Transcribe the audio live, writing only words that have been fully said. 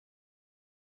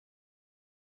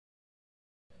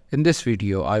In this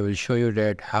video, I will show you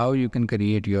that how you can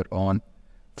create your own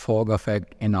fog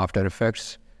effect in After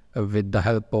Effects with the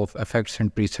help of Effects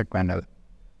and Preset panel.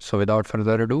 So without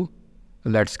further ado,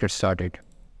 let's get started.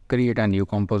 Create a new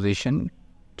composition,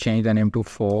 change the name to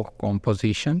Fog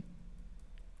Composition.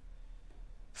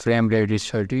 Frame rate is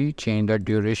 30, change the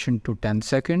duration to 10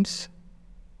 seconds.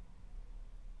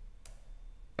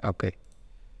 Okay.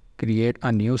 Create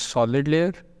a new solid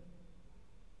layer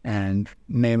and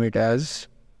name it as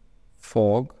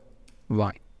Fog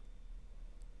 1.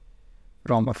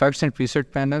 From Effects and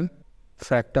Preset panel,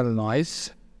 Fractal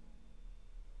Noise.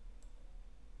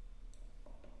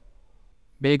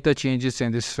 Make the changes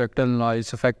in this Fractal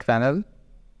Noise effect panel.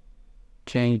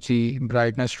 Change the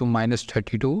brightness to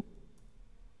 -32.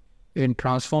 In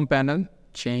Transform panel,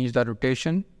 change the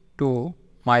rotation to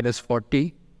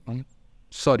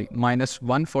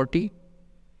 -140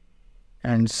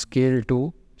 and scale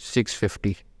to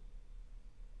 650.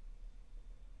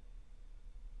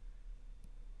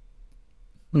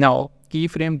 Now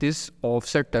keyframe this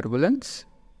offset turbulence.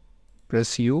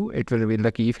 Press U, it will reveal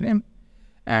the keyframe,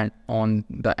 and on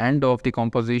the end of the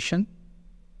composition,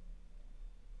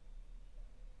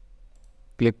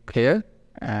 click here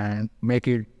and make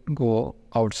it go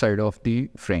outside of the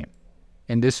frame.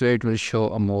 In this way, it will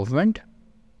show a movement.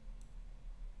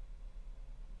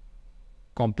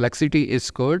 Complexity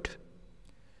is good.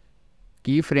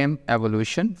 Keyframe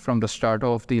evolution from the start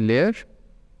of the layer,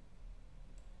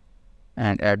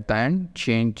 and at the end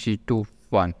change it to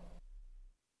 1.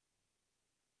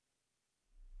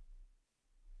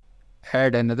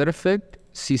 Add another effect,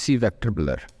 CC vector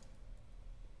blur.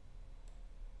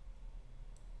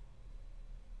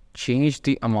 Change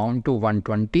the amount to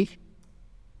 120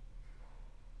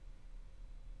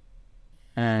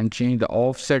 and change the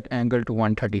offset angle to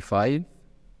 135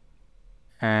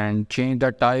 and change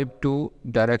the type to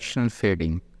directional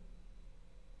fading.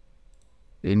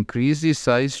 Increase the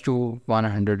size to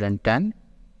 110.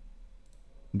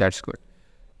 That's good.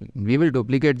 We will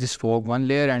duplicate this Fog 1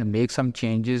 layer and make some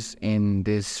changes in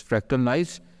this Fractal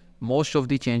Noise. Most of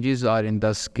the changes are in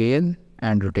the scale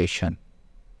and rotation.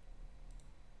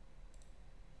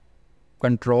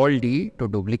 Control D to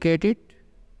duplicate it.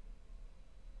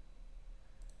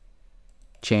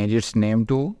 Change its name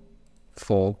to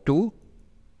Fog 2.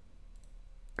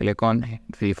 Click on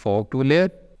the Fog 2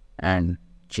 layer and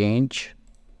change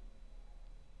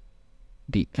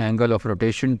the angle of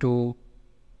rotation to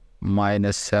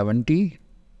 -70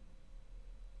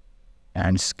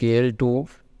 and scale to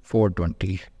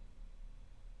 420.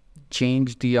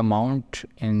 Change the amount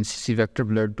in CC vector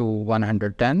blur to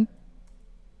 110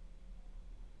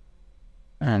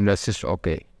 and resist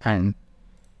OK. And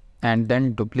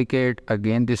then duplicate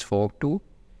again this Fog 2.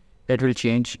 It will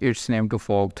change its name to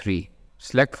Fog 3.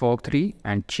 Select Fog 3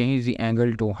 and change the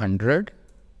angle to 100.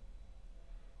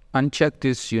 Uncheck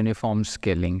this uniform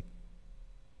scaling.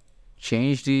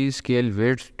 Change the scale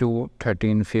width to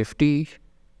 1350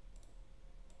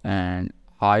 and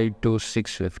height to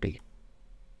 650.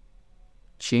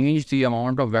 Change the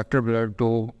amount of vector blur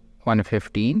to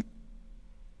 115.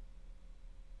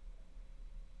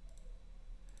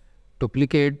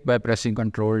 Duplicate by pressing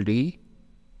Ctrl D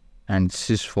and this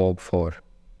is Fog 4.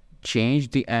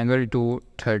 Change the angle to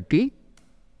 30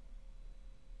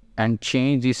 and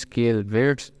change the scale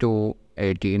width to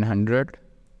 1800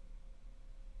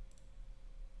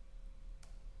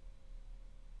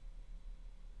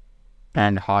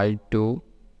 and height to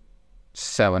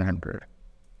 700.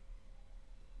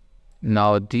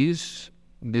 Now this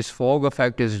fog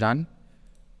effect is done.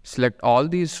 Select all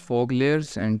these fog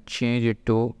layers and change it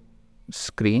to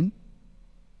screen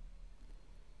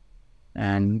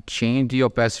and change the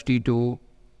opacity to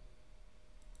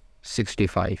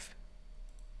 65.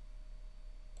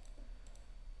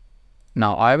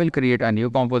 Now I will create a new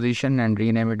composition and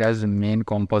rename it as main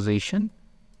composition.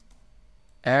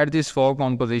 Add this fog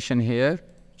composition here,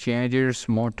 change its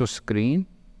mode to screen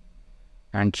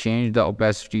and change the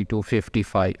opacity to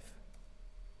 55.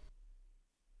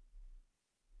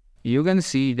 You can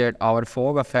see that our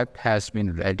fog effect has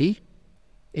been ready.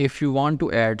 If you want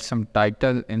to add some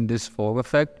title in this fog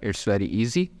effect, it's very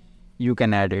easy. You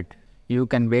can add it. You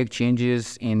can make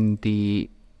changes in the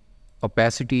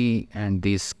opacity and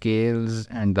the scales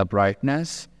and the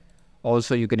brightness.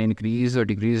 Also, you can increase or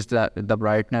decrease the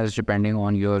brightness depending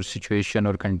on your situation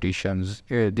or conditions.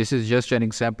 This is just an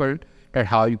example that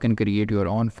how you can create your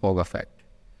own fog effect.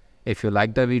 If you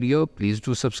like the video, please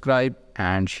do subscribe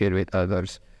and share with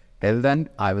others. Till then,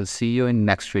 I will see you in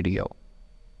next video.